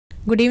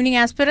Good evening,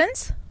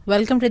 aspirants.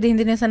 Welcome to the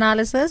Hindi News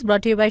Analysis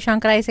brought to you by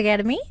Shankar ICICI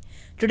Academy.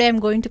 Today I am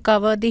going to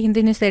cover the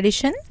Hindi News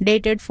edition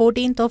dated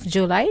 14th of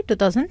July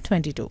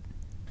 2022.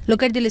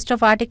 Look at the list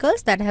of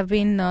articles that have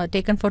been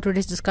taken for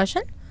today's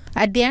discussion.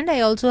 At the end, I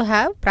also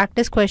have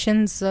practice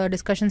questions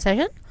discussion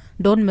session.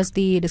 Don't miss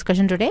the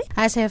discussion today,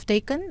 as I have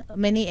taken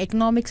many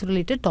economics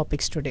related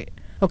topics today.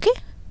 Okay?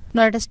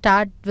 Now let us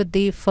start with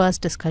the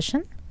first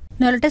discussion.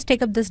 Now let us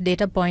take up this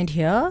data point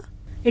here.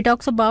 It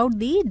talks about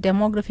the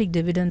demographic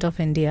dividend of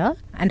India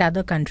and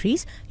other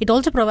countries. It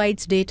also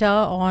provides data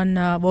on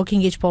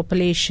working age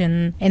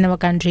population in our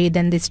country,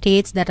 then the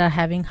states that are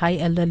having high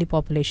elderly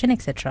population,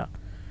 etc.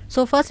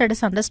 So first let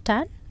us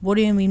understand what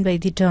do you mean by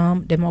the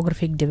term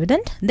demographic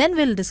dividend. Then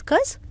we'll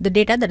discuss the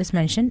data that is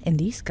mentioned in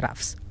these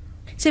graphs.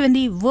 See, when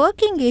the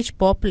working age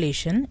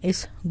population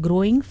is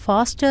growing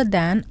faster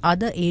than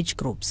other age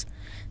groups,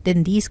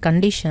 then these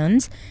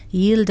conditions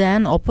yield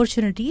an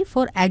opportunity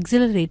for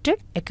accelerated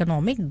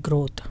economic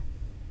growth.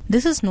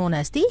 This is known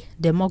as the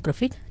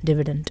demographic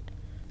dividend.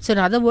 So in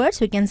other words,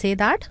 we can say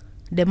that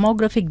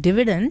demographic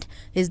dividend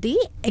is the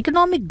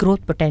economic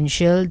growth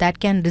potential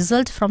that can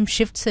result from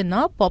shifts in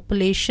a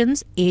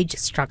population's age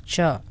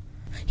structure.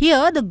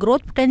 Here, the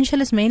growth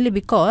potential is mainly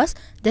because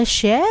the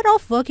share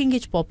of working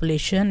age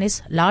population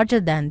is larger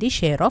than the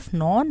share of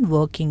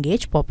non-working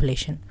age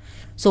population.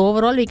 So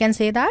overall, we can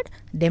say that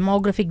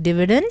demographic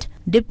dividend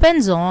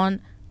depends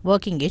on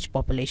working age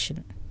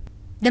population.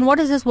 Then what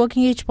is this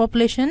working age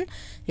population?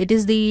 It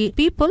is the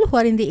people who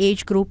are in the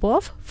age group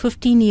of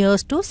 15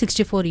 years to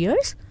 64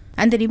 years.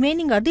 And the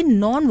remaining are the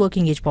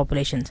non-working age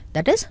populations.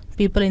 That is,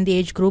 people in the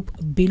age group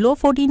below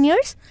 14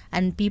 years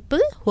and people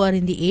who are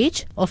in the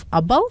age of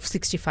above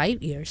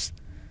 65 years.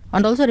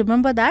 And also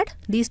remember that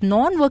these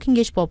non-working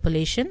age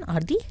population are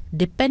the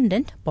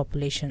dependent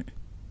population.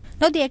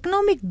 Now, the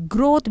economic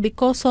growth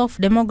because of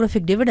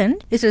demographic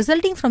dividend is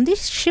resulting from the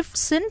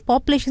shifts in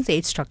population's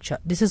age structure.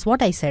 This is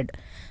what I said.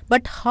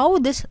 But how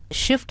this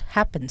shift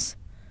happens?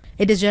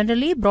 It is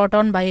generally brought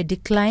on by a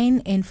decline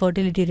in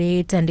fertility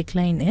rates and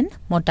decline in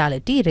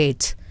mortality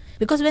rates.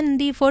 Because when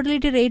the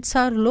fertility rates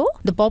are low,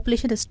 the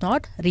population is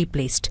not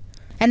replaced.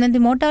 And when the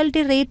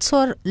mortality rates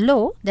are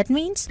low, that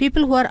means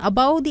people who are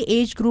above the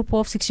age group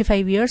of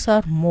 65 years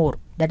are more.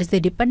 That is, the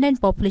dependent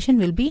population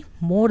will be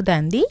more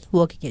than the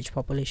working age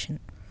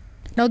population.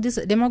 Now, this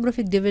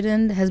demographic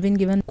dividend has been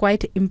given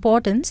quite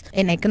importance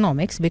in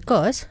economics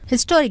because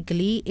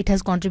historically it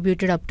has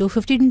contributed up to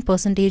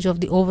 15%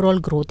 of the overall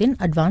growth in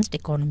advanced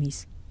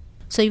economies.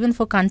 So even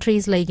for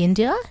countries like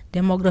India,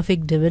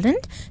 demographic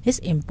dividend is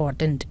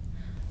important.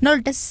 Now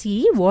let us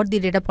see what the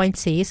data point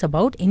says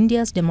about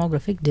India's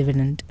demographic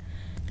dividend.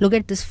 Look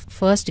at this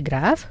first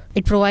graph.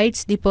 It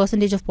provides the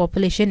percentage of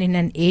population in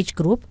an age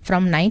group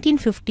from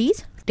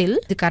 1950s till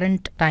the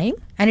current time,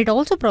 and it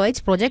also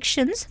provides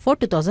projections for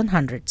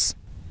 2100s.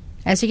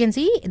 As you can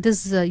see,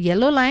 this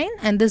yellow line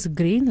and this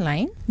green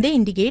line, they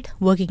indicate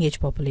working age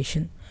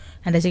population.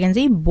 And as you can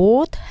see,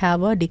 both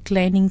have a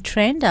declining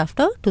trend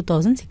after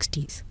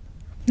 2060s.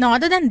 Now,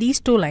 other than these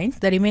two lines,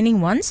 the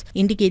remaining ones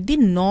indicate the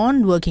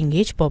non-working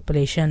age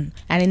population.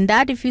 And in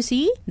that, if you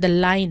see the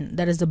line,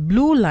 that is the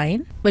blue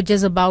line, which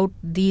is about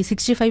the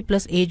 65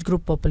 plus age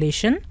group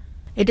population,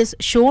 it is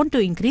shown to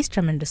increase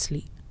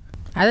tremendously.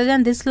 Other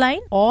than this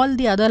line, all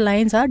the other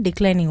lines are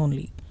declining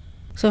only.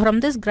 So from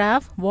this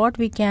graph, what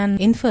we can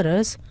infer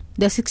is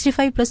the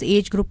 65 plus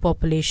age group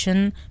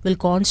population will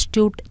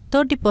constitute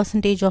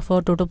 30% of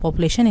our total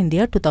population in the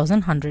year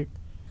 2100.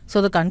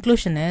 So the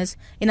conclusion is,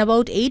 in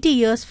about 80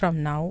 years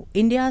from now,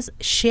 India's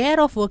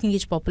share of working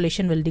age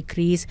population will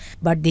decrease,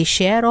 but the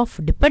share of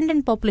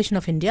dependent population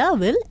of India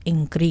will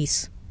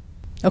increase.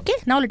 Okay,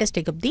 now let us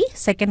take up the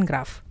second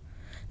graph.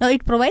 Now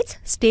it provides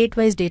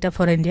state-wise data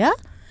for India.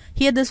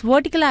 Here this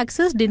vertical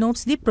axis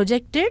denotes the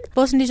projected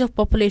percentage of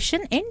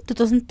population in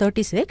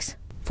 2036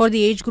 for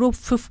the age group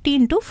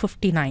 15 to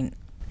 59.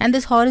 And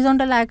this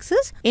horizontal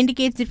axis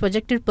indicates the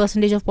projected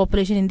percentage of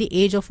population in the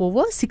age of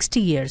over 60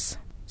 years.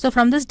 So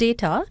from this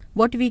data,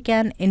 what we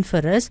can infer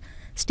is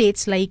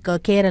states like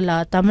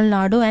Kerala, Tamil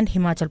Nadu and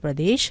Himachal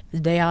Pradesh,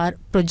 they are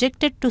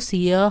projected to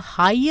see a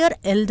higher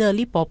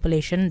elderly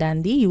population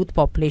than the youth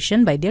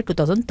population by the year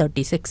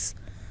 2036.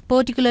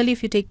 Particularly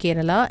if you take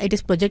Kerala, it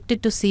is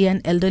projected to see an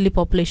elderly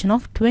population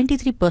of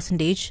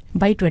 23%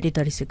 by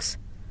 2036.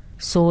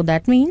 So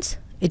that means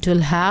it will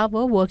have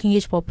a working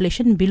age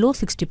population below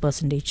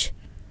 60%.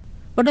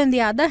 But on the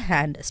other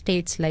hand,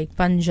 states like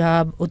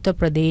Punjab, Uttar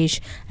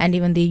Pradesh and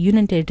even the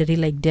Union Territory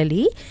like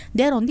Delhi,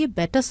 they are on the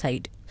better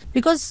side.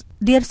 Because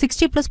their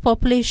 60 plus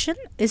population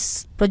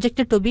is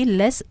projected to be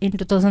less in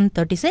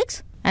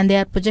 2036 and they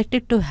are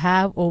projected to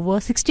have over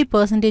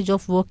 60%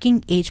 of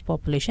working age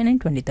population in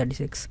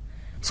 2036.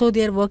 So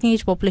their working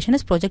age population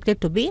is projected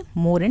to be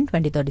more in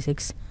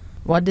 2036.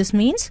 What this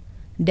means?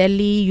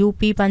 Delhi, UP,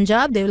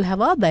 Punjab, they will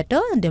have a better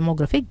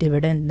demographic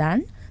dividend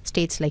than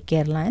states like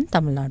Kerala and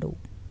Tamil Nadu.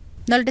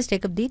 Now let us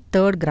take up the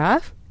third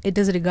graph. It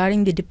is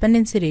regarding the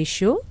dependency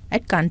ratio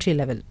at country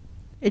level.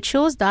 it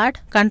shows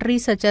that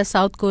countries such as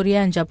South Korea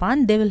and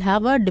Japan, they will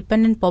have a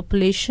dependent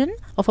population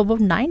of about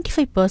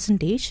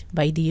 95%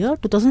 by the year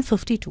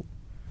 2052.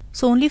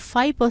 So only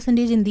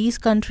 5% in these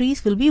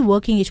countries will be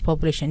working age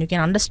population. You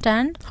can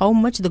understand how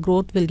much the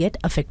growth will get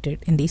affected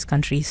in these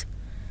countries.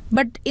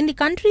 But in the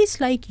countries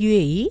like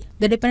UAE,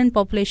 the dependent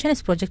population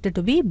is projected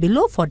to be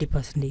below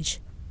 40%.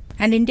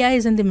 And India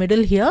is in the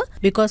middle here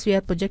because we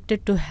are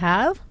projected to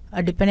have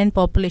a dependent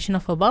population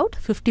of about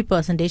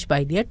 50%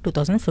 by the year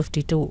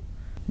 2052.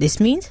 This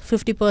means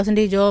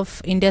 50%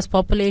 of India's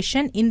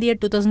population in the year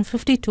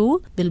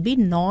 2052 will be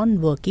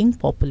non-working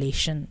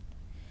population.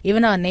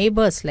 Even our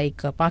neighbors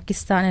like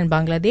Pakistan and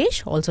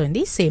Bangladesh also in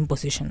the same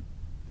position.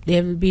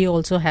 They will be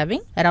also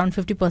having around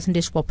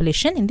 50%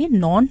 population in the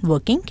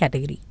non-working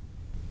category.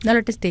 Now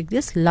let us take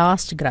this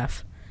last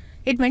graph.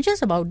 It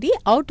mentions about the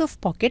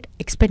out-of-pocket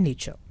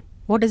expenditure.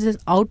 What is this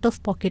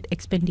out-of-pocket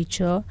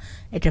expenditure?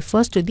 It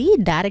refers to the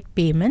direct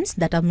payments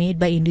that are made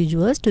by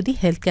individuals to the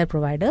healthcare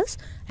providers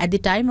at the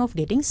time of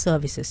getting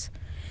services.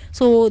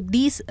 So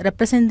these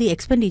represent the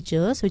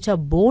expenditures which are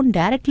borne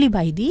directly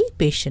by the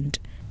patient,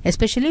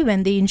 especially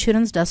when the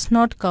insurance does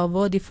not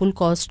cover the full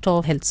cost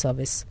of health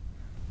service.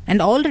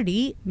 And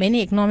already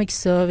many economic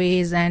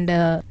surveys and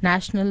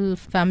National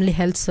Family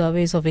Health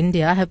Surveys of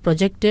India have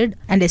projected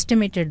and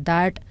estimated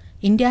that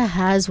India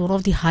has one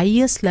of the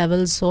highest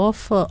levels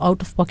of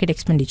out-of-pocket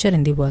expenditure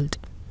in the world.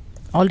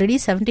 Already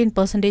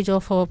 17%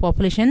 of our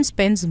population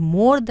spends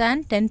more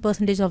than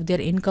 10% of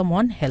their income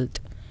on health.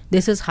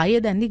 This is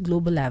higher than the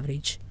global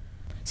average.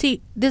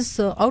 See, this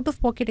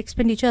out-of-pocket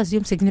expenditure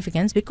assumes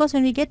significance because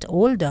when we get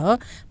older,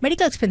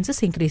 medical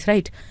expenses increase,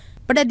 right?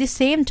 But at the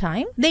same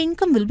time, the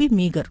income will be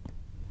meager.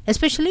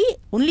 Especially,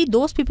 only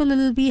those people who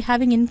will be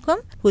having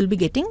income who will be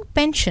getting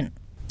pension.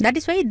 That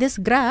is why this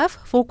graph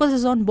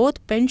focuses on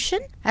both pension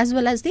as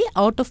well as the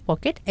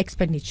out-of-pocket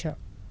expenditure.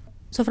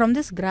 So from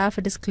this graph,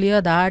 it is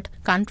clear that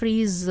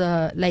countries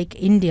like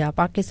India,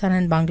 Pakistan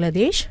and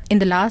Bangladesh, in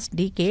the last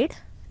decade,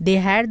 they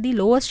had the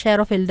lowest share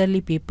of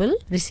elderly people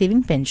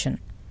receiving pension.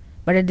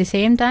 But at the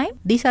same time,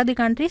 these are the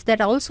countries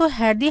that also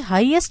had the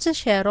highest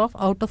share of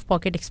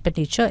out-of-pocket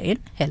expenditure in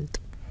health.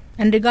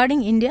 And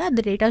regarding India,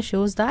 the data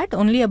shows that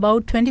only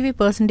about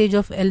 25%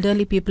 of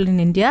elderly people in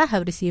India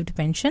have received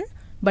pension,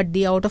 but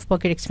the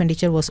out-of-pocket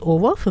expenditure was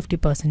over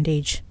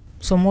 50%.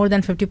 So more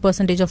than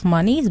 50% of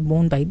money is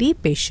borne by the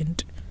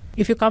patient.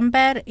 If you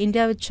compare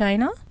India with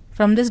China,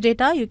 from this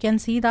data you can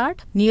see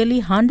that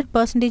nearly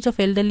 100% of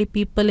elderly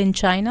people in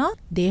China,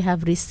 they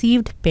have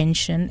received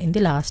pension in the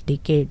last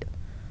decade.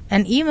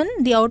 And even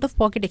the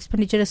out-of-pocket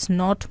expenditure is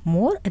not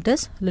more, it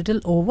is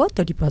little over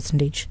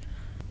 30%.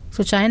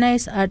 So China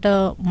is at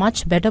a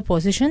much better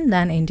position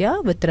than India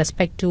with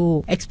respect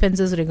to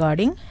expenses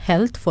regarding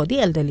health for the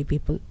elderly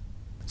people.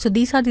 So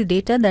these are the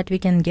data that we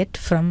can get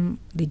from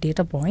the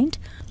data point.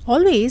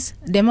 Always,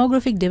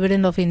 demographic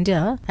dividend of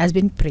India has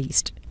been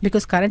praised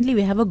because currently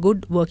we have a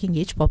good working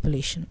age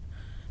population.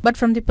 But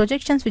from the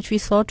projections which we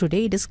saw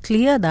today, it is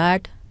clear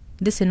that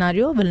this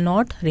scenario will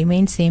not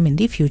remain same in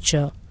the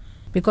future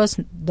because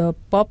the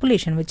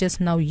population which is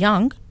now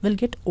young will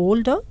get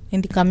older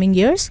in the coming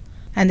years,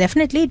 and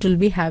definitely it will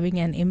be having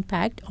an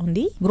impact on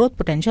the growth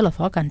potential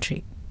of our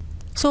country.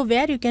 So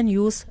where you can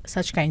use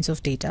such kinds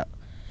of data?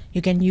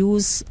 You can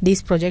use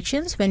these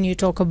projections when you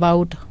talk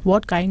about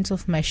what kinds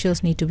of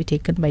measures need to be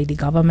taken by the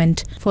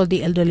government for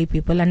the elderly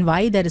people and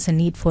why there is a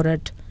need for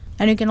it.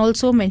 And you can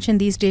also mention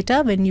these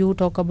data when you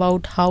talk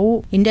about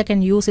how India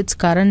can use its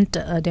current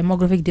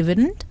demographic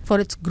dividend for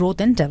its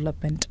growth and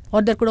development.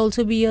 Or there could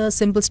also be a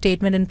simple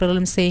statement in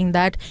prelims saying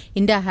that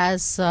India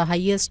has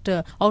highest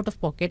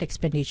out-of-pocket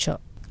expenditure.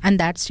 And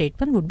that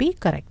statement would be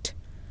correct.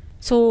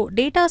 So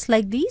data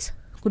like these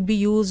could be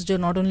used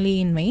not only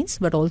in mains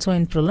but also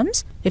in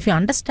prelims if you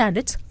understand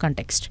its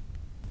context.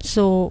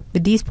 So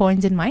with these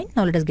points in mind,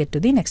 now let us get to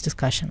the next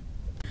discussion.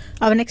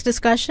 Our next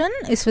discussion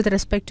is with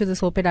respect to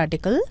this OPED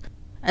article.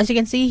 As you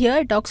can see here,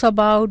 it talks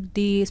about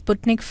the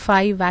Sputnik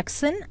V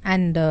vaccine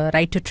and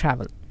right to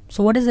travel.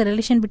 So what is the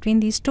relation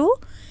between these two?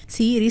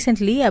 See,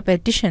 recently a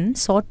petition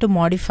sought to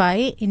modify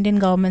Indian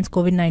government's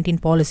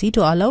COVID-19 policy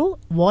to allow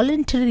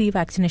voluntary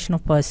vaccination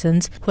of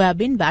persons who have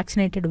been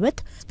vaccinated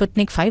with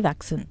Sputnik V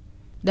vaccine.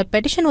 The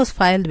petition was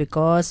filed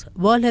because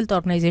World Health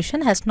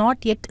Organization has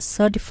not yet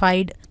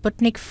certified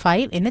Sputnik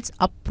V in its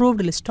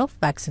approved list of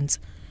vaccines.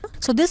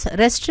 So this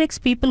restricts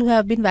people who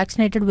have been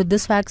vaccinated with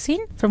this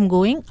vaccine from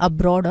going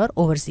abroad or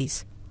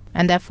overseas.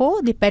 And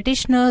therefore, the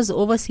petitioner's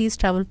overseas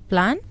travel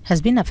plan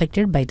has been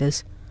affected by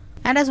this.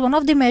 And as one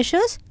of the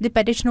measures, the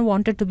petitioner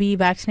wanted to be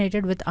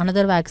vaccinated with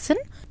another vaccine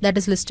that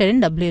is listed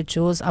in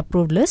WHO's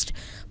approved list.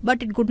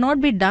 But it could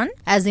not be done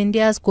as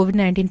India's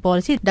COVID-19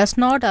 policy does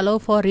not allow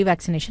for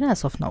revaccination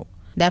as of now.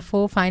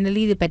 Therefore,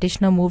 finally, the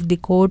petitioner moved the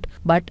court,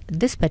 but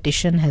this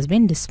petition has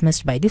been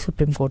dismissed by the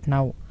Supreme Court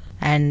now.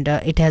 And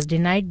it has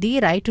denied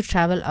the right to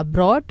travel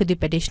abroad to the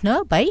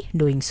petitioner by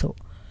doing so.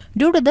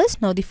 Due to this,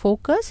 now the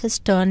focus is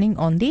turning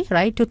on the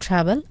right to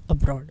travel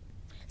abroad.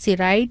 See,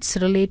 rights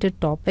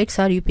related topics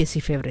are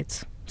UPSC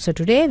favorites. So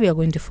today we are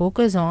going to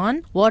focus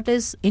on what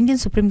is Indian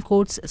Supreme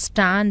Court's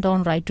stand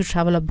on right to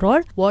travel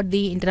abroad, what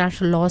the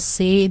international laws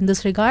say in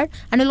this regard,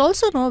 and we'll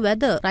also know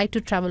whether right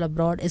to travel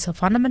abroad is a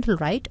fundamental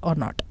right or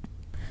not.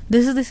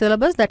 This is the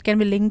syllabus that can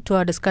be linked to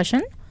our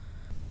discussion.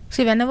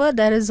 See, whenever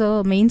there is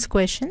a mains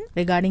question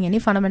regarding any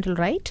fundamental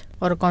right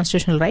or a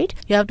constitutional right,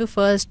 you have to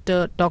first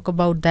talk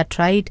about that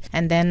right,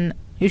 and then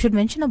you should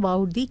mention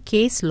about the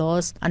case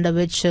laws under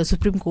which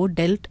Supreme Court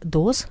dealt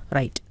those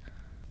right.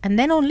 And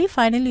then only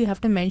finally you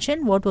have to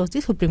mention what was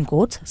the Supreme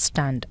Court's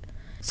stand.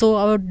 So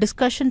our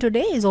discussion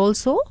today is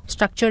also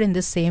structured in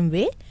the same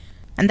way,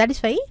 and that is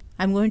why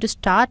I'm going to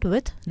start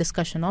with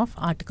discussion of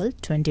Article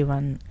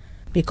 21.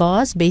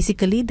 Because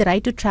basically the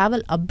right to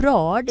travel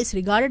abroad is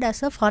regarded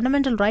as a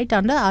fundamental right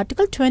under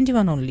Article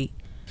 21 only.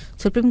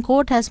 Supreme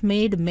Court has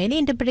made many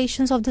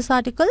interpretations of this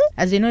article.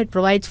 As you know, it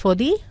provides for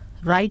the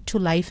right to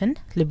life and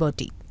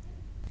liberty.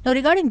 Now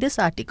regarding this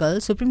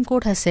article, Supreme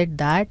Court has said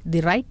that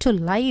the right to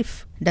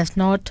life does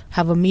not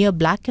have a mere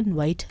black and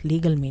white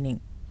legal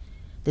meaning.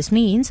 This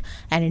means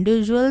an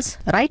individual's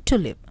right to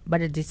live,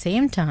 but at the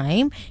same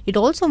time, it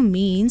also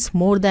means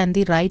more than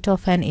the right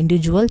of an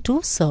individual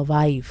to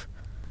survive.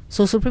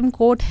 So Supreme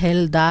Court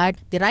held that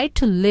the right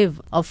to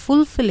live a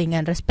fulfilling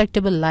and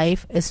respectable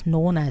life is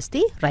known as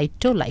the right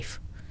to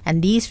life.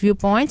 And these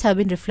viewpoints have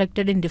been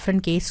reflected in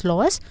different case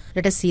laws.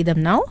 Let us see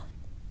them now.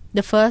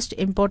 The first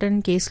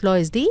important case law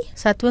is the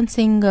Satwant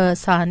Singh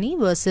Sahni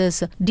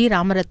versus D.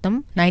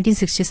 Ramaratnam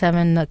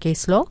 1967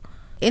 case law.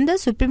 In the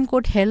Supreme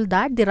Court held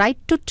that the right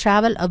to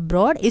travel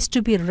abroad is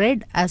to be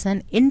read as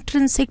an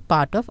intrinsic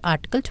part of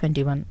Article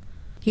 21.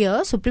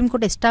 Here, Supreme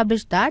Court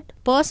established that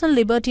personal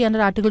liberty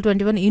under Article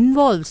 21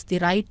 involves the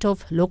right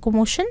of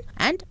locomotion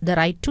and the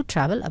right to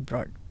travel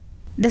abroad.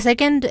 The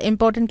second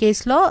important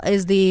case law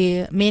is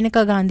the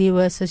Maneka Gandhi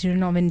versus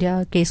Union of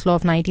India case law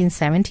of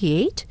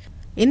 1978.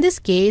 In this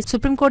case,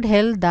 Supreme Court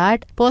held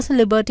that personal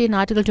liberty in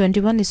Article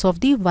 21 is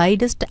of the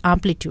widest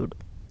amplitude.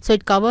 So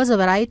it covers a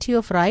variety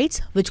of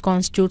rights which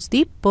constitutes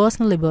the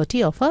personal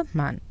liberty of a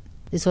man.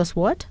 This was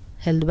what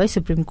held by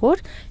Supreme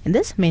Court in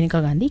this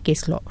Maneka Gandhi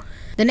case law.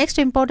 The next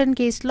important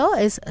case law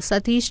is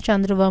Satish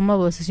Chandra Verma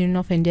versus Union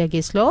of India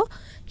case law.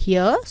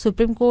 Here,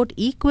 Supreme Court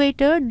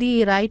equated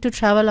the right to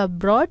travel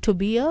abroad to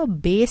be a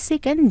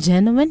basic and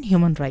genuine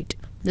human right.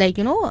 Like,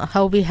 you know,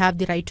 how we have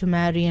the right to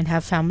marry and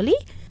have family.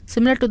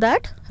 Similar to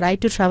that,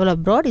 right to travel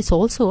abroad is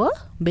also a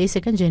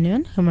basic and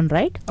genuine human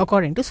right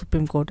according to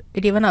Supreme Court.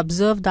 It even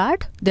observed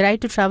that the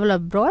right to travel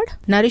abroad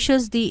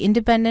nourishes the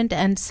independent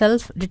and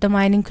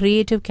self-determining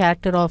creative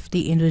character of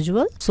the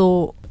individual.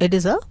 So, it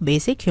is a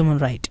basic human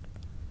right.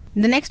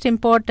 The next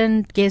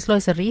important case law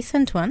is a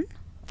recent one.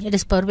 It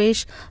is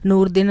Parvesh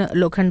Noordin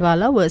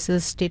Lokhandwala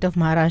versus State of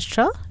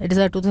Maharashtra. It is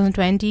a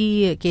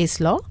 2020 case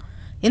law.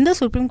 In the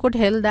Supreme Court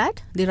held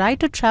that the right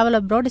to travel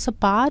abroad is a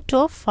part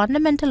of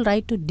fundamental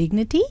right to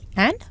dignity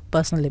and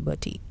personal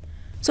liberty.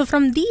 So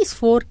from these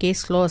four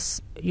case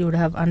laws, you would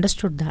have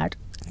understood that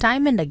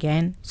time and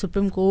again,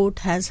 Supreme Court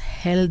has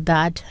held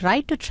that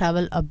right to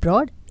travel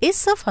abroad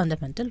is a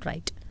fundamental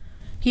right.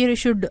 Here you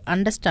should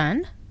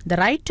understand the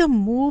right to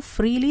move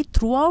freely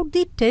throughout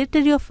the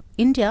territory of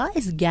India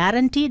is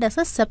guaranteed as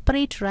a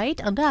separate right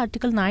under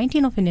Article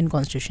 19 of Indian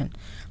Constitution.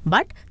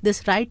 But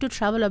this right to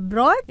travel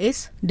abroad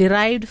is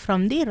derived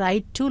from the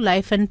right to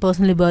life and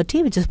personal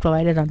liberty which is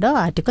provided under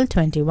Article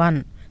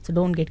 21. So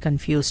don't get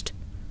confused.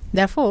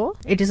 Therefore,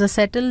 it is a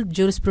settled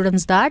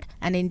jurisprudence that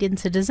an Indian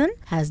citizen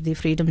has the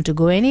freedom to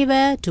go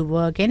anywhere, to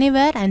work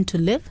anywhere and to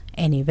live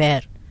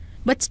anywhere.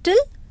 But still,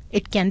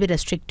 it can be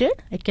restricted.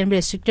 It can be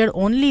restricted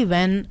only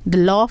when the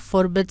law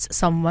forbids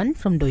someone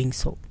from doing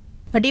so.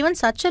 But even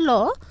such a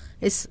law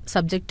is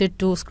subjected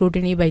to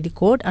scrutiny by the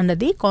court under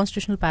the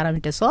constitutional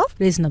parameters of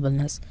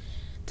reasonableness.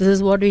 This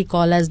is what we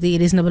call as the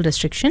reasonable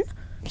restriction.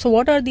 So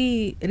what are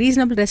the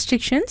reasonable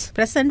restrictions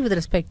present with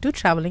respect to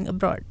travelling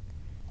abroad?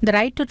 The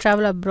right to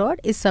travel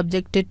abroad is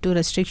subjected to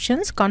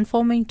restrictions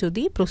conforming to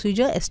the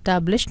procedure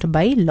established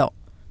by law.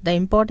 The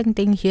important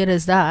thing here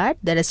is that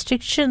the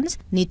restrictions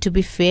need to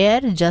be fair,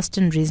 just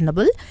and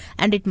reasonable,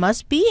 and it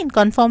must be in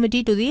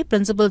conformity to the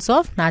principles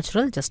of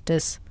natural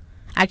justice.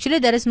 Actually,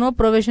 there is no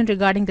provision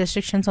regarding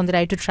restrictions on the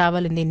right to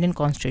travel in the Indian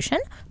Constitution,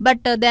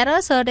 but there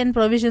are certain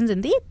provisions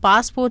in the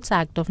Passports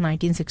Act of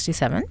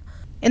 1967.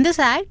 In this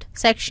Act,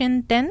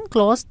 Section 10,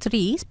 Clause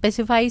 3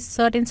 specifies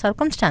certain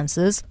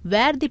circumstances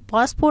where the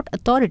passport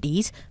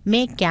authorities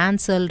may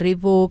cancel,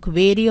 revoke,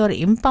 vary or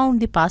impound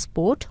the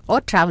passport or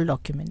travel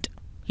document.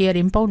 Here,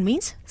 impound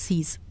means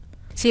seize.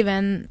 See,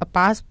 when a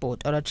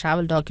passport or a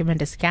travel document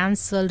is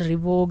cancelled,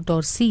 revoked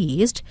or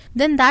seized,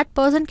 then that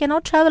person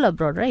cannot travel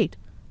abroad, right?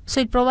 So,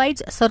 it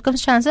provides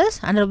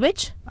circumstances under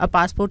which a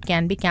passport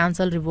can be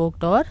cancelled,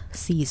 revoked or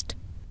seized.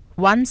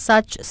 One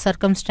such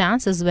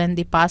circumstance is when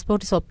the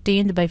passport is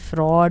obtained by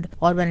fraud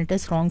or when it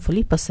is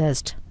wrongfully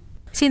possessed.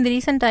 See, in the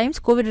recent times,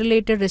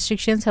 COVID-related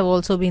restrictions have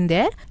also been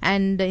there,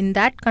 and in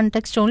that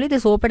context only,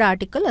 this OPED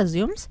article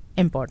assumes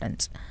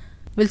importance.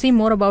 We'll see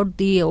more about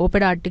the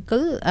OPED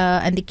article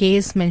and the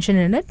case mentioned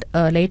in it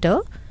later.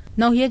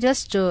 Now here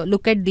just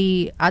look at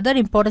the other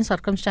important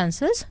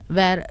circumstances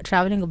where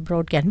traveling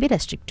abroad can be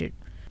restricted.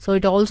 So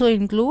it also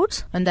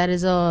includes when there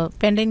is a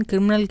pending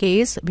criminal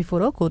case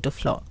before a court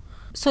of law.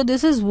 So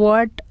this is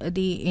what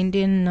the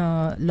Indian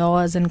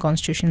laws and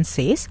constitution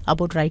says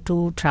about right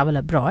to travel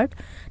abroad.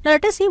 Now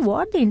let us see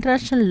what the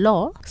international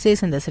law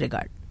says in this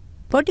regard.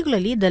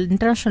 Particularly, the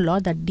international law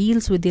that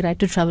deals with the right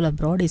to travel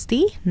abroad is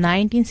the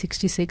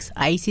 1966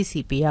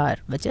 ICCPR,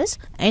 which is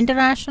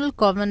International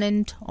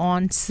Covenant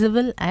on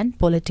Civil and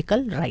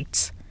Political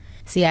Rights.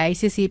 See,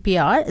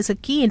 ICCPR is a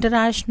key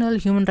international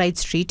human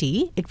rights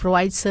treaty. It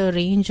provides a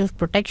range of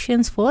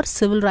protections for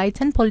civil rights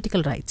and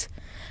political rights.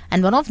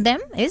 And one of them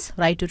is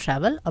right to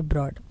travel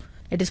abroad.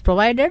 It is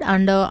provided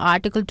under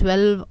Article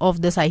 12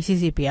 of this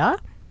ICCPR.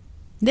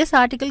 This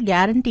article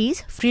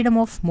guarantees freedom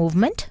of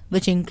movement,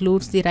 which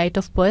includes the right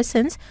of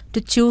persons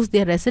to choose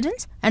their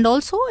residence, and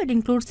also it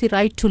includes the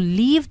right to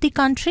leave the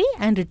country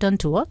and return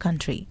to a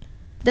country.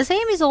 The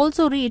same is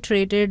also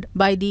reiterated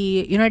by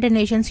the United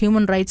Nations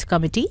Human Rights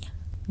Committee.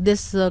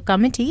 This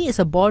committee is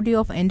a body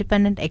of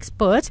independent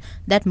experts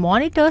that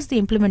monitors the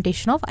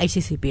implementation of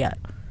ICCPR.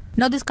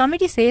 Now this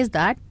committee says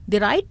that the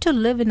right to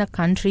live in a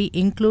country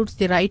includes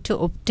the right to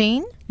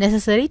obtain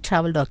necessary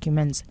travel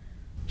documents.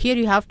 Here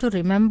you have to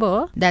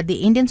remember that the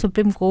Indian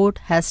Supreme Court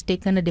has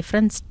taken a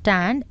different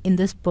stand in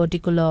this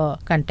particular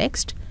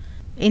context.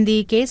 In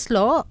the case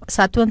law,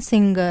 Satwant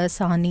Singh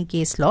Sahni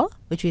case law,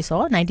 which we saw,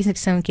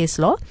 1967 case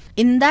law,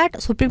 in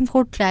that Supreme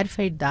Court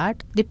clarified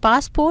that the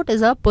passport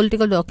is a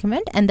political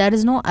document and there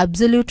is no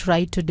absolute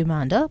right to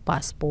demand a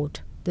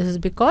passport. This is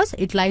because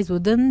it lies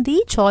within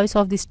the choice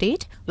of the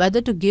state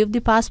whether to give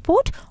the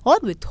passport or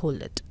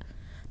withhold it.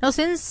 Now,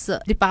 since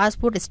the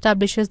passport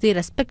establishes the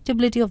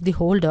respectability of the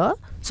holder,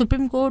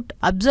 Supreme Court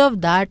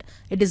observed that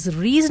it is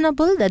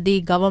reasonable that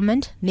the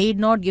government need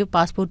not give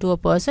passport to a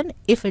person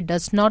if it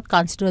does not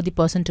consider the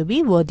person to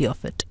be worthy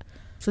of it.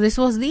 So this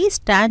was the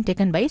stand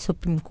taken by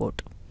Supreme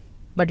Court.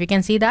 But we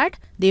can see that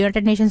the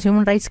United Nations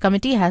Human Rights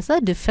Committee has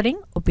a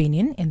differing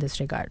opinion in this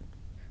regard.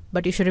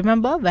 But you should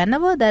remember,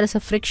 whenever there is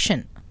a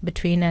friction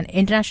between an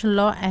international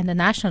law and a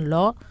national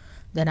law,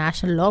 the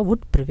national law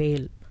would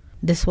prevail.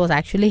 This was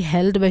actually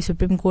held by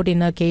Supreme Court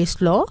in a case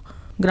law,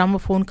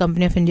 Gramophone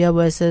Company of India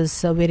versus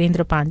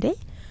Virendra Pandey.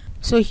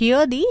 So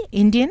here the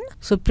Indian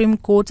Supreme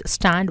Court's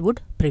stand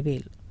would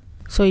prevail.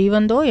 So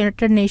even though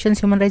United Nations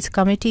Human Rights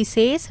Committee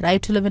says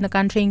right to live in a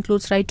country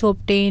includes right to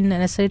obtain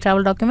necessary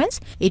travel documents,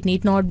 it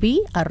need not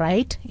be a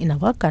right in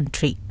our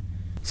country.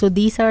 So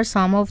these are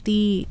some of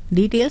the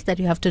details that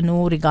you have to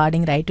know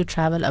regarding right to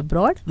travel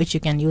abroad, which you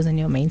can use in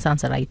your mains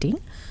answer writing.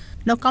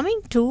 Now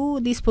coming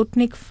to the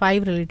Sputnik V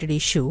related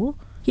issue,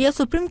 here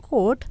Supreme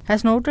Court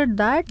has noted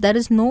that there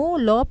is no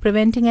law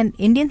preventing an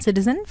Indian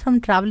citizen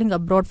from travelling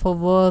abroad for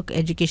work,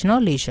 education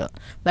or leisure.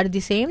 But at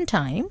the same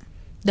time,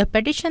 the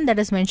petition that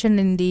is mentioned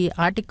in the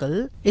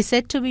article is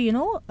said to be,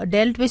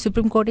 dealt with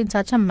Supreme Court in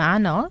such a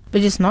manner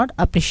which is not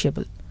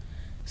appreciable.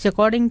 So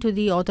according to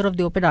the author of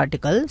the OPED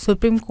article,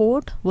 Supreme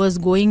Court was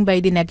going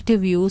by the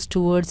negative views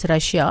towards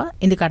Russia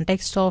in the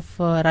context of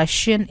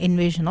Russian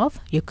invasion of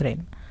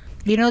Ukraine.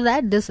 We know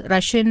that this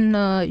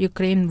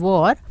Russian-Ukraine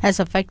war has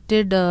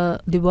affected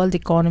the world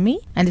economy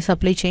and the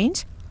supply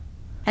chains.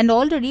 And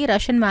already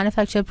Russian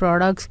manufactured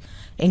products,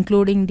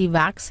 including the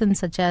vaccines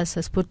such as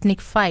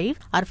Sputnik V,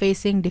 are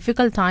facing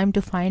difficult time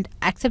to find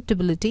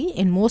acceptability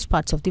in most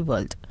parts of the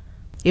world.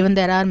 Even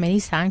there are many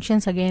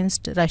sanctions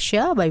against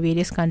Russia by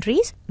various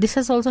countries. This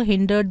has also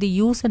hindered the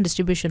use and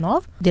distribution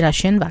of the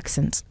Russian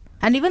vaccines.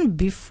 And even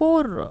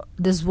before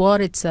this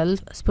war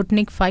itself,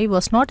 Sputnik V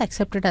was not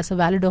accepted as a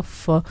valid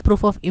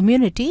proof of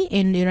immunity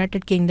in the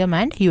United Kingdom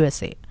and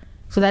USA.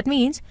 So that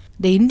means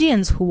the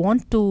Indians who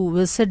want to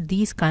visit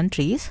these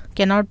countries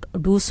cannot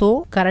do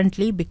so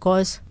currently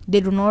because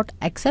they do not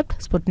accept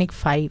Sputnik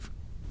V.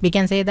 We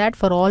can say that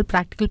for all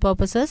practical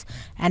purposes,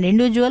 an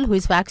individual who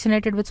is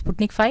vaccinated with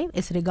Sputnik V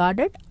is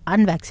regarded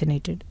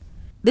unvaccinated.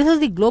 This is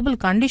the global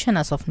condition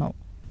as of now.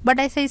 But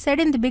as I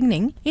said in the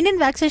beginning, Indian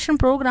vaccination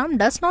program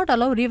does not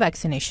allow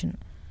revaccination.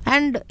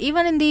 And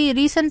even in the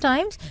recent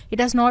times,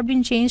 it has not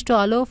been changed to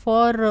allow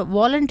for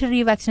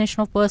voluntary vaccination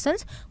of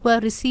persons who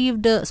have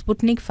received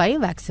Sputnik V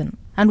vaccine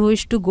and who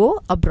wish to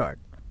go abroad.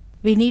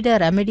 We need a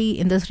remedy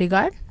in this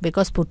regard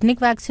because Sputnik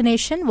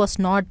vaccination was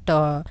not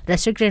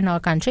restricted in our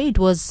country. It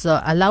was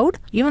allowed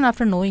even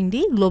after knowing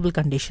the global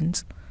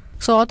conditions.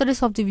 So author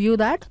is of the view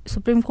that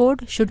Supreme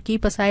Court should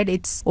keep aside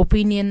its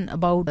opinion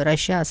about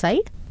Russia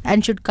aside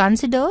and should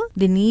consider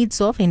the needs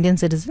of Indian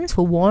citizens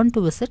who want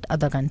to visit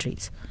other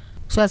countries.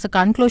 So as a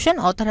conclusion,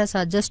 author has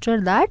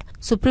suggested that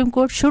Supreme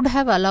Court should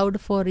have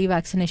allowed for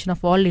revaccination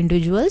of all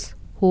individuals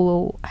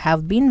who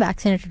have been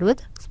vaccinated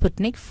with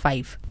Sputnik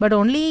V, but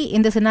only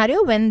in the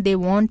scenario when they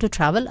want to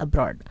travel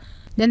abroad.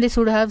 Then they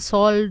should have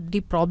solved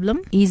the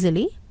problem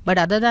easily. But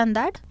other than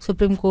that,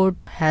 Supreme Court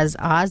has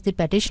asked the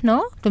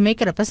petitioner to make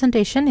a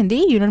representation in the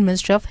Union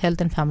Ministry of Health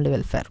and Family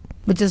Welfare,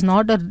 which is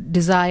not a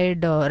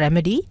desired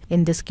remedy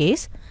in this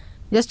case.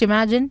 Just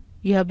imagine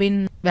you have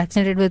been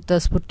vaccinated with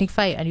Sputnik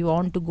V and you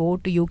want to go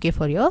to UK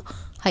for your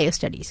higher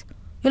studies.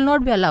 You will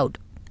not be allowed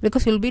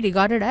because you'll be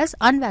regarded as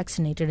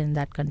unvaccinated in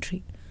that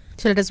country.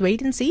 So let us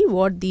wait and see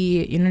what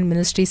the Union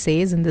Ministry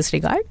says in this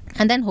regard,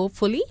 and then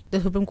hopefully the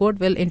Supreme Court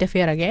will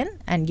interfere again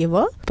and give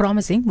a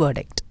promising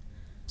verdict.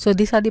 So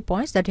these are the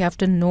points that you have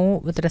to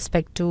know with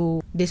respect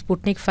to the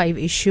Sputnik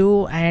V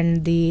issue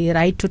and the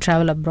right to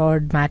travel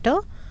abroad matter.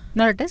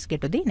 Now let us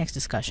get to the next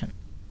discussion.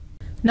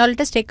 Now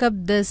let us take up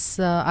this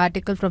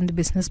article from the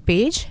business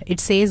page. It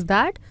says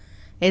that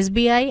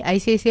SBI,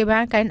 ICICI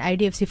Bank and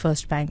IDFC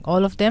First Bank,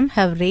 all of them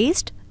have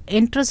raised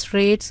interest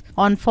rates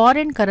on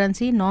foreign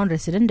currency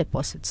non-resident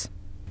deposits.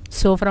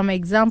 So from an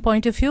exam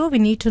point of view, we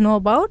need to know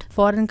about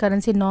foreign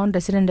currency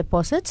non-resident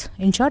deposits,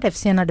 in short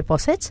FCNR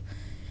deposits.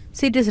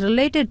 See, it is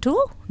related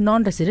to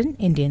non-resident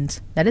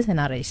Indians, that is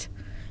NRIs.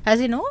 As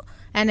you know,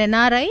 an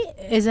NRI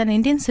is an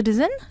Indian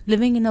citizen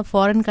living in a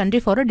foreign country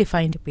for a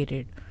defined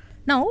period.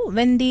 Now,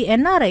 when the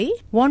NRI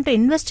want to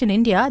invest in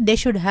India, they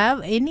should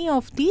have any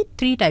of the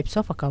three types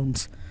of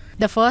accounts.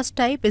 The first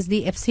type is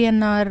the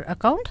FCNR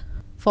account,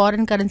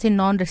 foreign currency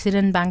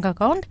non-resident bank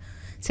account.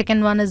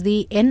 Second one is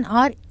the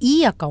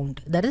NRE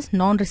account, that is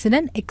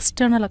non-resident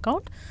external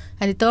account.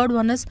 And the third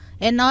one is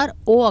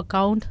NRO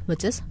account,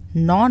 which is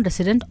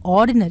non-resident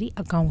ordinary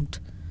account.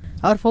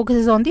 Our focus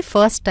is on the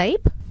first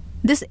type.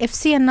 This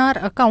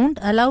FCNR account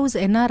allows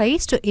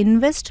NRIs to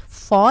invest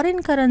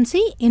foreign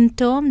currency in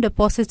term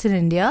deposits in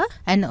India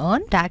and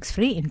earn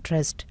tax-free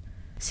interest.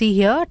 See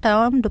here,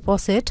 term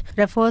deposit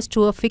refers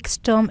to a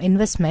fixed term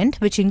investment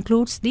which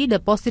includes the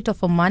deposit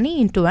of a money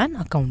into an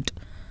account.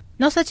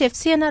 Now such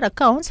FCNR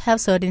accounts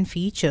have certain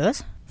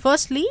features.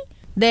 Firstly,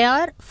 they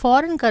are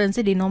foreign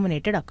currency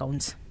denominated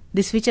accounts.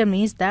 This feature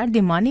means that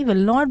the money will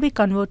not be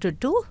converted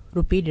to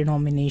rupee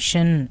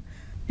denomination,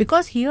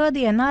 because here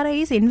the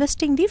NRI is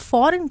investing the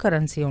foreign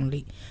currency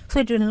only.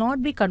 So it will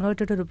not be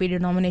converted to rupee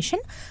denomination.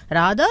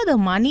 Rather, the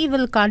money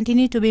will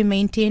continue to be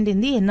maintained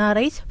in the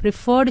NRI's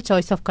preferred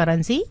choice of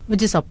currency,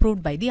 which is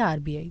approved by the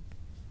RBI.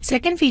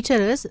 Second feature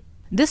is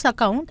this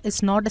account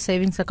is not a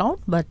savings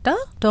account but a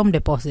term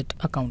deposit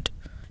account.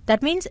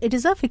 That means it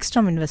is a fixed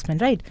term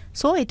investment, right?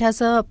 So it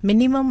has a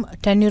minimum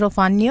tenure of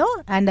 1 year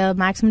and a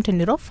maximum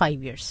tenure of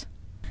 5 years.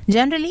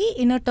 Generally,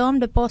 in a term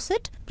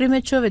deposit,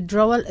 premature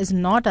withdrawal is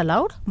not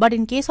allowed, but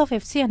in case of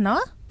FCNR,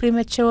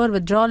 premature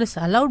withdrawal is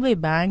allowed by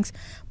banks,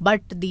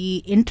 but the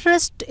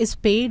interest is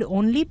paid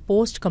only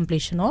post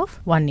completion of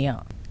 1 year.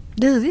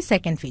 This is the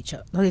second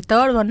feature. Now, the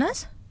third one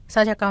is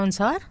such accounts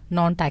are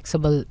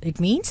non-taxable. It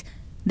means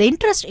the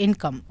interest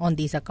income on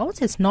these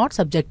accounts is not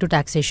subject to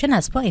taxation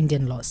as per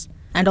Indian laws.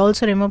 And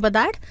also remember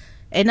that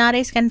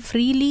NRIs can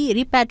freely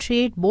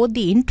repatriate both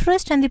the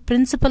interest and the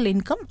principal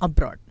income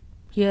abroad.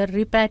 Here,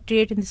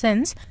 repatriate in the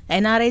sense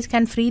NRIs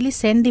can freely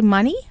send the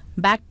money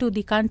back to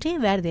the country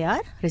where they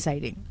are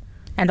residing.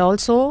 And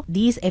also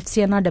these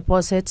FCNR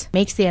deposits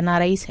makes the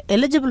NRIs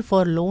eligible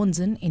for loans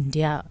in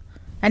India.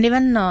 And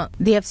even the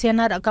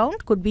FCNR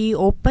account could be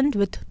opened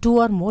with 2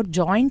 or more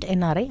joint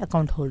NRI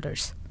account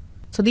holders.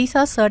 So these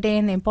are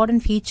certain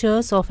important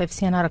features of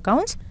FCNR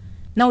accounts.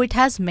 Now it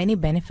has many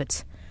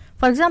benefits.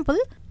 For example,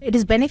 it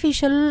is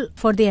beneficial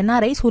for the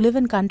NRIs who live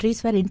in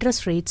countries where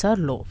interest rates are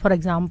low. For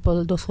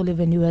example, those who live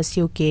in US,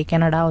 UK,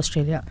 Canada,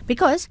 Australia.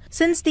 Because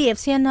since the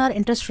FCNR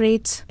interest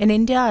rates in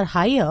India are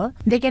higher,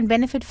 they can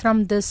benefit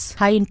from this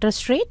high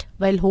interest rate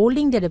while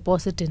holding their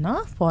deposit in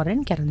a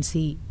foreign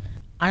currency.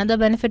 Another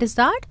benefit is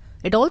that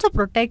it also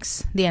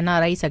protects the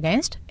NRIs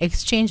against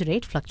exchange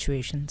rate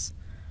fluctuations.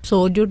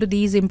 So due to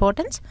these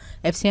importance,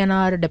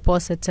 FCNR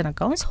deposits and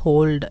accounts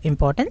hold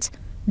importance.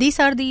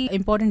 These are the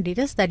important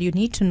details that you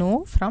need to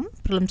know from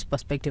prelims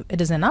perspective.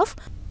 It is enough.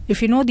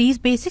 If you know these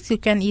basics, you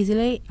can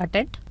easily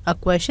attempt a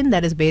question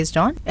that is based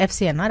on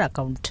FCNR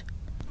account.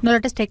 Now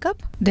let us take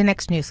up the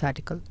next news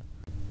article.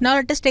 Now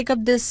let us take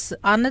up this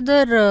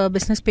another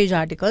business page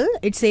article.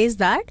 It says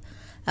that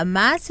a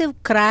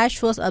massive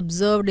crash was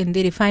observed in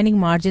the refining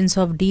margins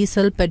of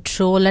diesel,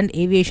 petrol and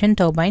aviation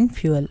turbine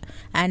fuel.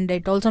 And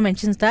it also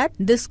mentions that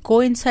this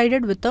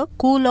coincided with a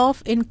cool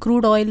off in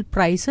crude oil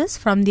prices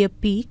from their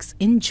peaks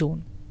in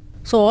June.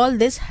 So all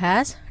this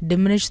has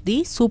diminished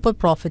the super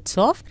profits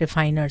of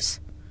refiners.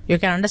 You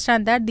can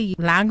understand that the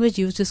language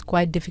used is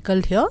quite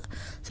difficult here.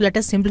 So let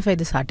us simplify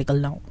this article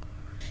now.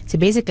 So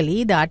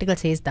basically the article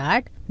says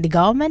that the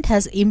government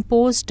has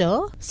imposed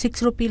a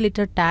 6 rupee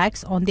litre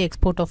tax on the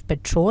export of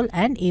petrol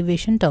and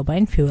aviation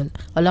turbine fuel.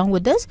 Along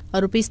with this,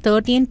 a rupees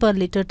 13 per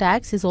litre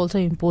tax is also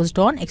imposed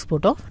on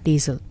export of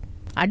diesel.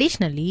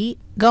 Additionally,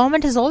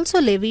 government has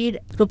also levied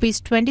rupees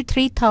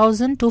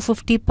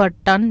 23,250 per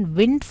ton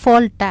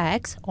windfall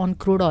tax on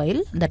crude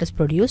oil that is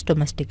produced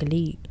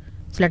domestically.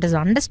 So let us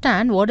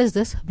understand what is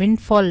this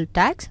windfall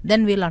tax,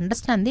 then we will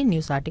understand the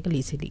news article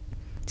easily.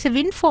 So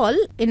windfall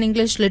in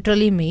English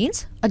literally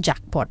means a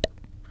jackpot.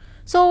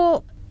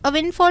 So a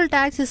windfall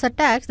tax is a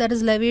tax that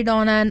is levied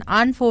on an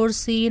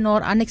unforeseen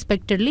or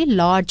unexpectedly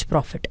large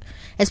profit.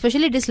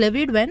 Especially it is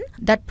levied when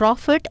that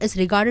profit is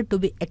regarded to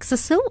be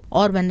excessive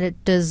or when it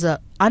is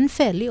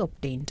unfairly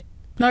obtained.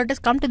 Now let us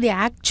come to the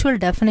actual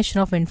definition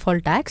of windfall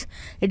tax.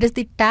 It is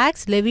the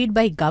tax levied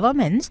by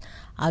governments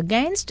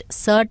against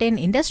certain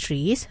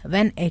industries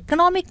when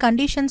economic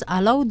conditions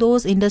allow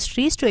those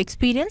industries to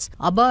experience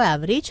above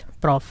average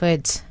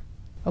profits.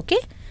 Okay,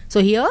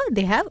 so here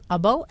they have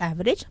above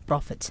average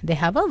profits. They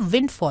have a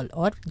windfall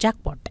or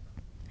jackpot.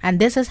 And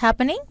this is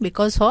happening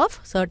because of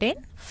certain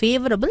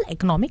favorable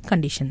economic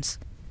conditions.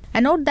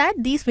 And note that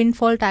these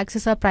windfall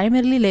taxes are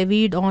primarily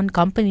levied on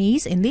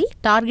companies in the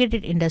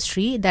targeted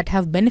industry that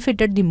have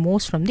benefited the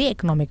most from the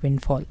economic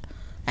windfall.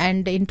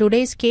 And in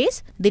today's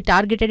case, the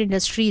targeted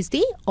industry is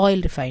the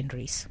oil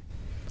refineries.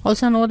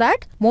 Also know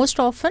that most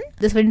often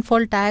this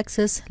windfall tax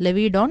is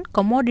levied on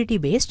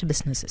commodity-based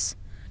businesses.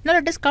 Now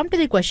let us come to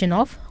the question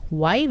of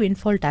why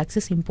windfall tax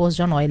is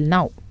imposed on oil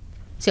now.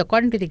 See,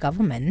 according to the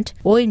government,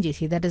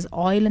 ONGC, that is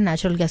Oil and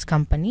Natural Gas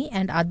Company,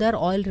 and other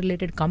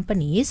oil-related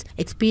companies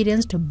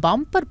experienced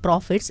bumper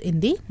profits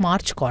in the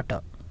March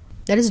quarter.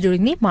 That is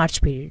during the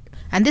March period.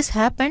 And this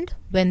happened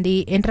when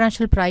the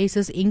international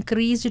prices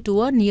increased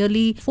to a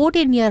nearly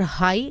 14-year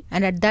high,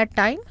 and at that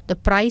time, the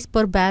price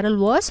per barrel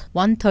was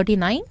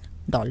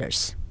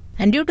 $139.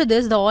 And due to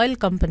this, the oil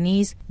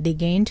companies, they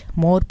gained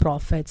more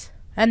profits.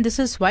 And this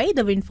is why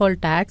the windfall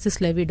tax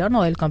is levied on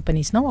oil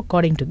companies now,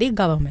 according to the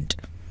government.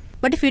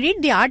 But if you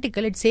read the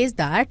article, it says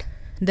that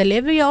the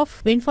levy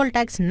of windfall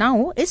tax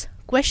now is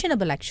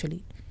questionable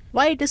actually.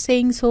 Why it is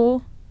saying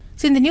so?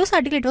 See, in the news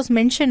article it was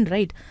mentioned,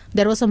 right?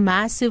 There was a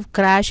massive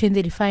crash in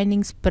the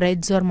refining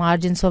spreads or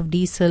margins of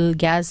diesel,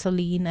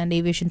 gasoline and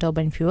aviation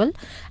turbine fuel,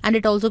 and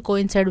it also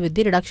coincided with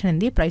the reduction in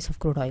the price of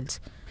crude oils.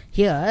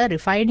 Here,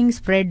 refining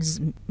spreads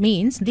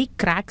means the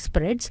crack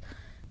spreads.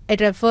 It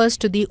refers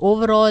to the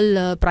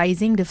overall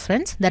pricing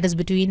difference that is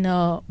between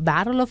a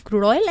barrel of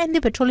crude oil and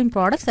the petroleum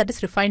products that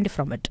is refined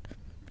from it.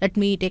 Let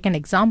me take an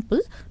example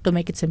to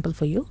make it simple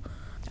for you.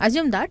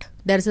 Assume that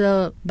there is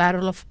a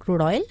barrel of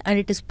crude oil and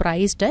it is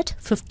priced at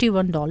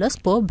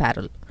 $51 per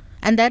barrel.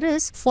 And there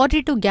is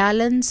 42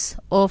 gallons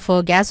of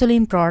a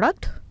gasoline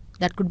product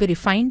that could be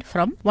refined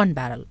from one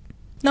barrel.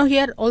 Now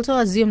here also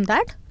assume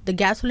that the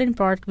gasoline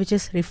product which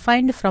is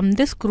refined from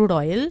this crude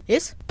oil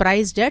is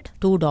priced at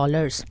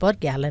 $2 per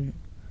gallon.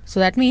 So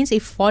that means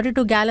if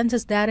 42 gallons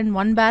is there in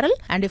one barrel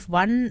and if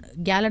 1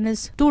 gallon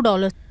is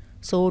 $2,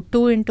 so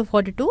 2 into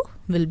 42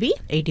 will be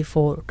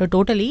 84. So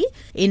totally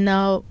in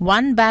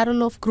 1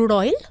 barrel of crude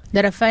oil,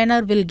 the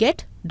refiner will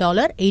get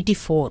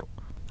 $84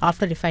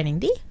 after refining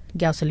the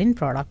gasoline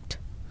product.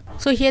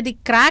 So here the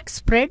crack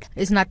spread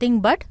is nothing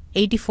but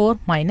 84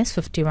 minus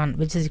 51,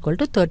 which is equal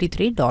to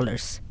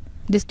 $33.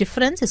 This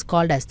difference is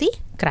called as the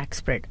crack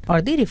spread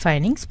or the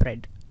refining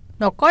spread.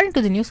 Now, according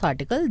to the news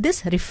article,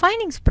 this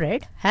refining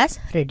spread has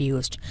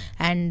reduced,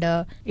 and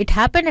it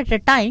happened at a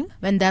time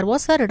when there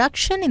was a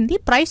reduction in the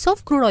price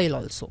of crude oil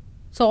also.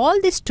 So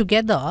all this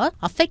together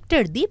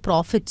affected the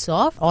profits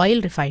of oil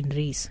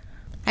refineries.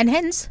 And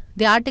hence,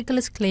 the article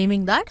is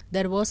claiming that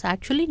there was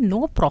actually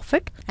no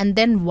profit, and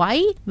then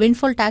why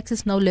windfall tax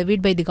is now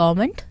levied by the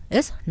government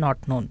is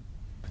not known.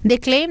 They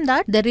claim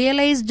that the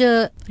realized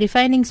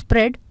refining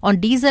spread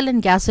on diesel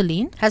and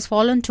gasoline has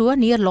fallen to a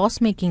near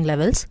loss-making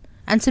levels.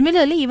 And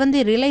similarly, even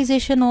the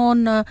realization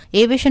on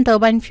aviation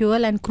turbine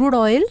fuel and crude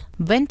oil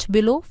went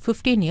below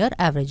 15-year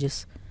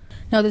averages.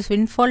 Now, this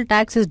windfall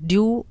tax is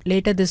due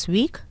later this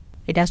week.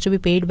 It has to be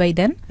paid by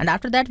then. And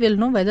after that, we'll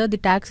know whether the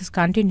tax is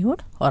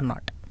continued or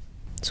not.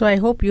 So, I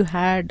hope you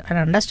had an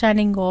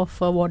understanding of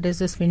what is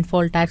this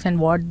windfall tax and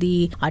what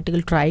the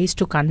article tries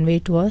to convey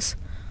to us.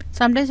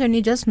 Sometimes when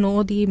you just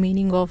know the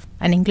meaning of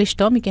an English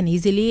term, you can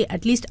easily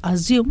at least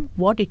assume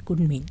what it could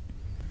mean.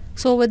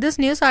 So with this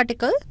news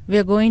article, we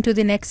are going to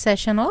the next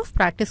session of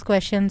practice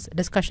questions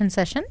discussion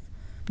session.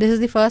 This is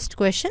the first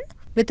question.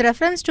 With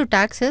reference to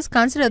taxes,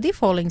 consider the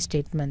following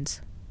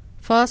statements.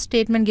 First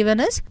statement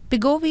given is,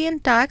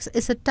 Pigovian tax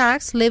is a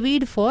tax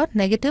levied for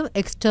negative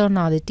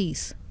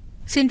externalities.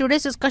 See, in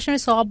today's discussion, we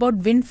saw about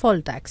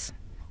windfall tax.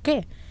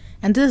 Okay.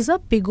 And this is a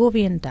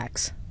Pigovian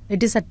tax.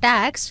 It is a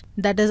tax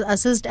that is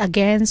assessed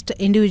against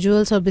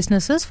individuals or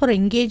businesses for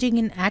engaging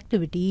in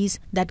activities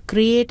that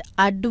create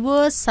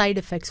adverse side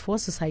effects for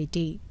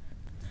society.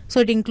 So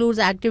it includes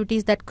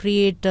activities that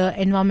create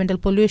environmental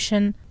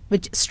pollution,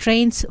 which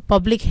strains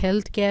public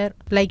health care,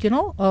 like,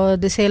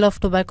 the sale of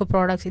tobacco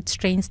products, it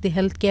strains the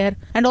health care,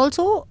 and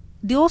also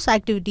those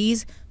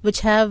activities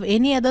which have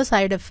any other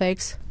side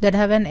effects that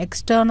have an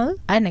external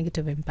and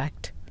negative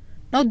impact.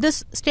 Now,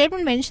 this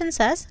statement mentions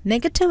as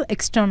negative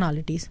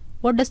externalities.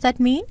 What does that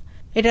mean?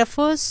 It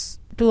refers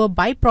to a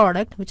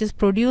byproduct which is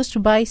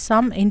produced by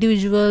some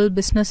individual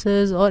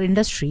businesses or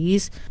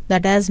industries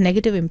that has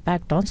negative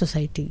impact on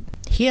society.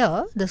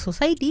 Here, the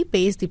society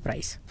pays the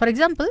price. For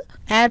example,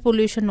 air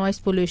pollution, noise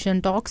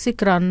pollution, toxic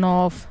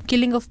runoff,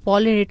 killing of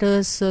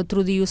pollinators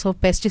through the use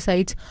of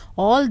pesticides,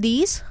 all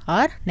these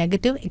are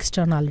negative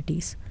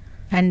externalities.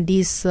 And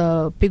this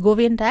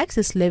Pigovian tax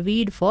is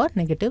levied for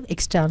negative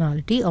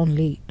externality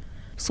only.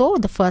 So,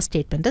 the first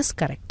statement is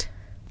correct.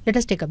 Let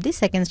us take up the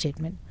second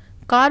statement.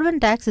 Carbon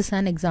tax is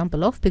an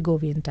example of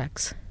Pigovian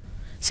tax.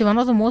 See, one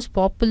of the most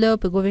popular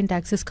Pigovian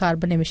tax is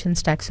carbon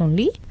emissions tax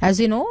only. As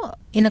you know,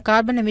 in a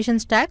carbon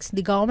emissions tax,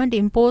 the government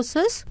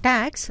imposes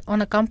tax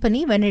on a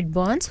company when it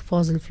burns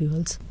fossil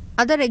fuels.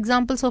 Other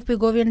examples of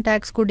Pigovian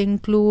tax could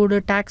include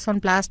a tax on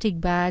plastic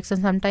bags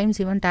and sometimes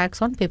even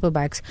tax on paper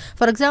bags.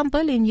 For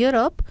example, in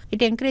Europe,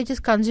 it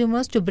encourages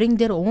consumers to bring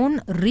their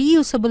own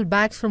reusable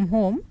bags from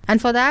home, and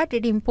for that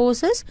it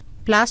imposes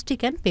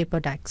plastic and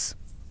paper tax.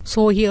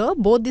 So here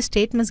both the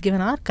statements given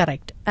are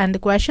correct, and the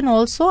question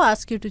also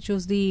asks you to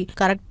choose the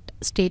correct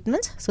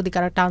statements. So the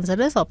correct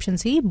answer is option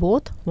C,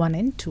 both 1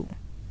 and 2.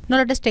 Now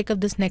let us take up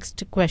this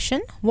next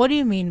question. What do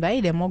you mean by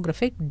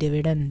demographic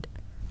dividend?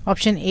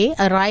 Option A,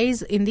 a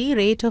rise in the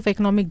rate of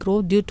economic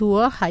growth due to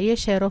a higher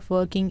share of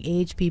working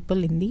age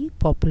people in the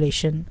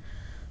population.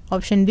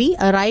 Option B,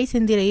 a rise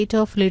in the rate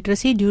of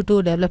literacy due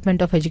to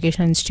development of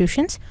educational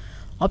institutions.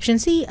 Option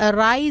C, a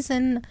rise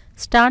in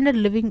standard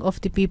living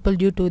of the people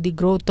due to the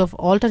growth of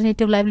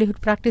alternative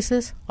livelihood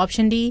practices.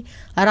 Option D,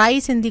 a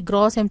rise in the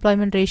gross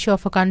employment ratio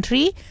of a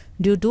country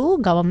due to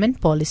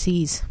government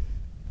policies.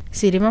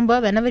 See,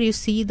 remember, whenever you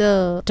see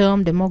the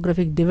term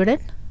demographic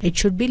dividend, it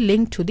should be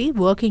linked to the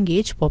working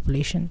age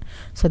population.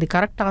 So the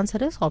correct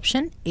answer is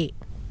option A.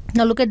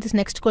 Now look at this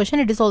next question.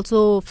 It is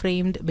also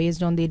framed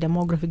based on the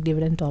demographic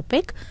dividend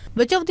topic.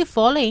 Which of the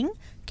following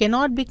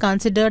cannot be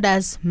considered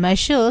as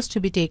measures to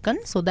be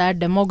taken so that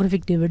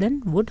demographic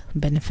dividend would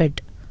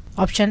benefit?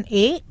 Option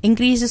A,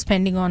 increased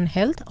spending on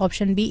health.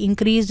 Option B,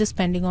 increased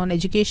spending on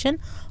education.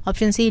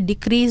 Option C,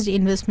 decreased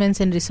investments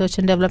in research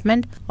and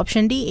development.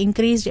 Option D,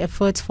 increased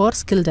efforts for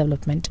skill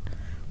development.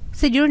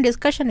 See, during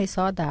discussion we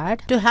saw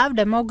that to have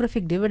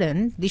demographic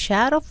dividend, the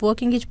share of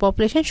working age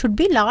population should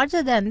be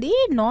larger than the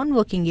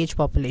non-working age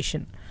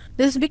population.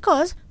 This is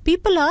because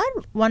people are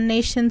one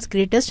nation's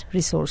greatest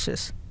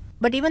resources.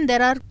 But even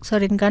there are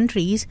certain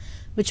countries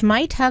which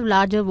might have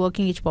larger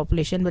working age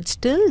population, but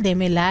still they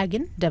may lag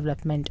in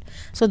development.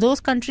 So those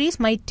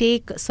countries might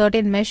take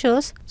certain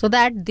measures so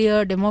that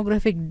their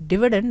demographic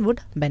dividend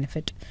would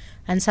benefit.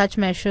 And such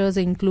measures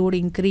include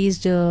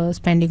increased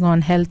spending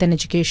on health and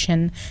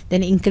education,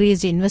 then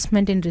increased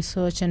investment in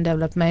research and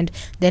development,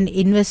 then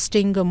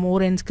investing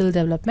more in skill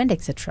development,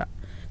 etc.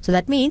 So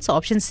that means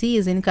option C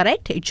is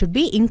incorrect. It should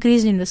be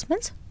increased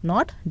investments,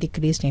 not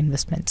decreased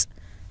investments.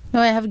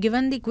 Now I have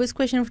given the quiz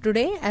question of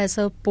today as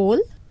a poll.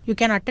 You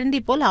can attend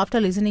the poll after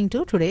listening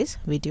to today's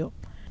video.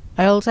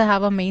 I also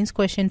have a mains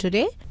question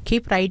today.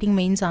 Keep writing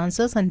mains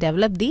answers and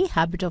develop the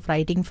habit of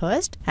writing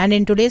first. And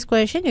in today's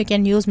question, you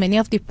can use many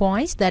of the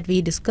points that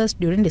we discussed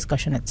during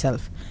discussion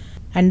itself.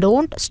 And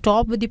don't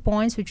stop with the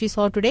points which we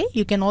saw today.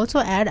 You can also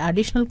add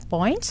additional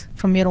points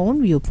from your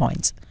own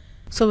viewpoints.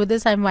 So with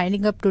this, I'm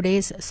winding up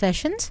today's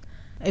sessions.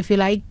 If you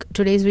like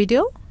today's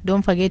video,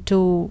 don't forget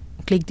to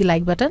click the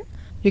like button.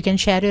 You can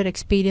share your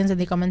experience in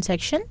the comment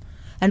section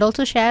and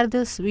also share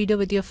this video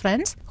with your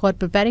friends who are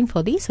preparing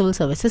for the civil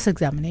services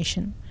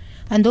examination.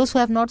 And those who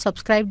have not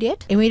subscribed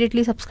yet,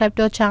 immediately subscribe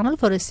to our channel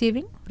for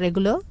receiving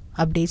regular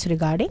updates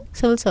regarding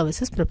civil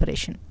services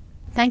preparation.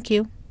 Thank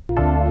you.